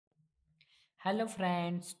Hello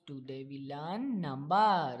friends, today we learn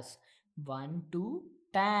numbers 1 to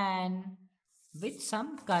 10 with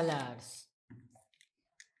some colors.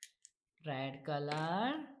 Red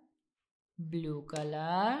color, blue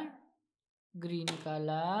color, green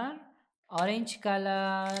color, orange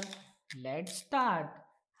color. Let's start.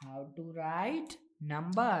 How to write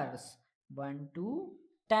numbers 1 to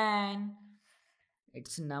 10.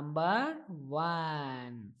 It's number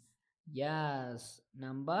 1. Yes,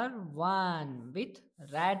 number 1 with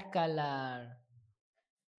red color.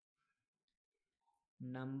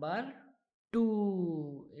 Number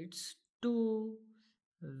 2. It's 2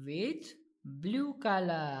 with blue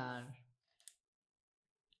color.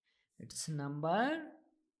 It's number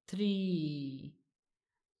 3.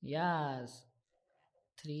 Yes,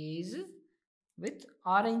 3 is with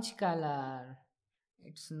orange color.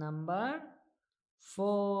 It's number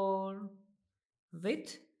 4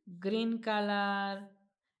 with green color.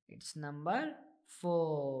 It's number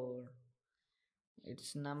 4.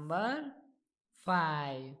 It's number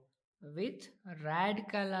 5 with red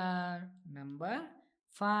color. Number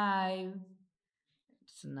 5.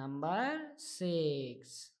 It's number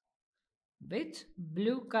 6 with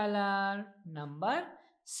blue color. Number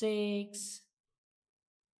 6.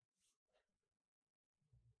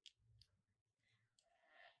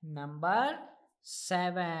 Number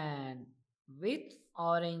 7 with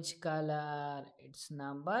orange color. It's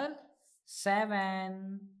number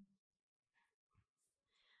 7.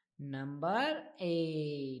 Number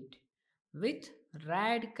 8 with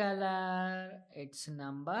red color. It's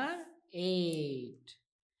number 8.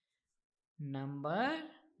 Number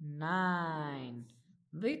 9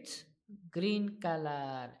 with green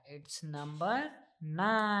color. It's number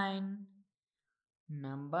 9.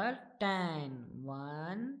 Number 10,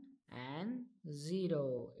 1 and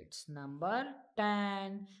 0. It's number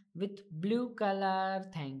 10 with blue color.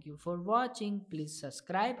 Thank you for watching. Please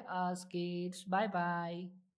subscribe us kids. Bye bye.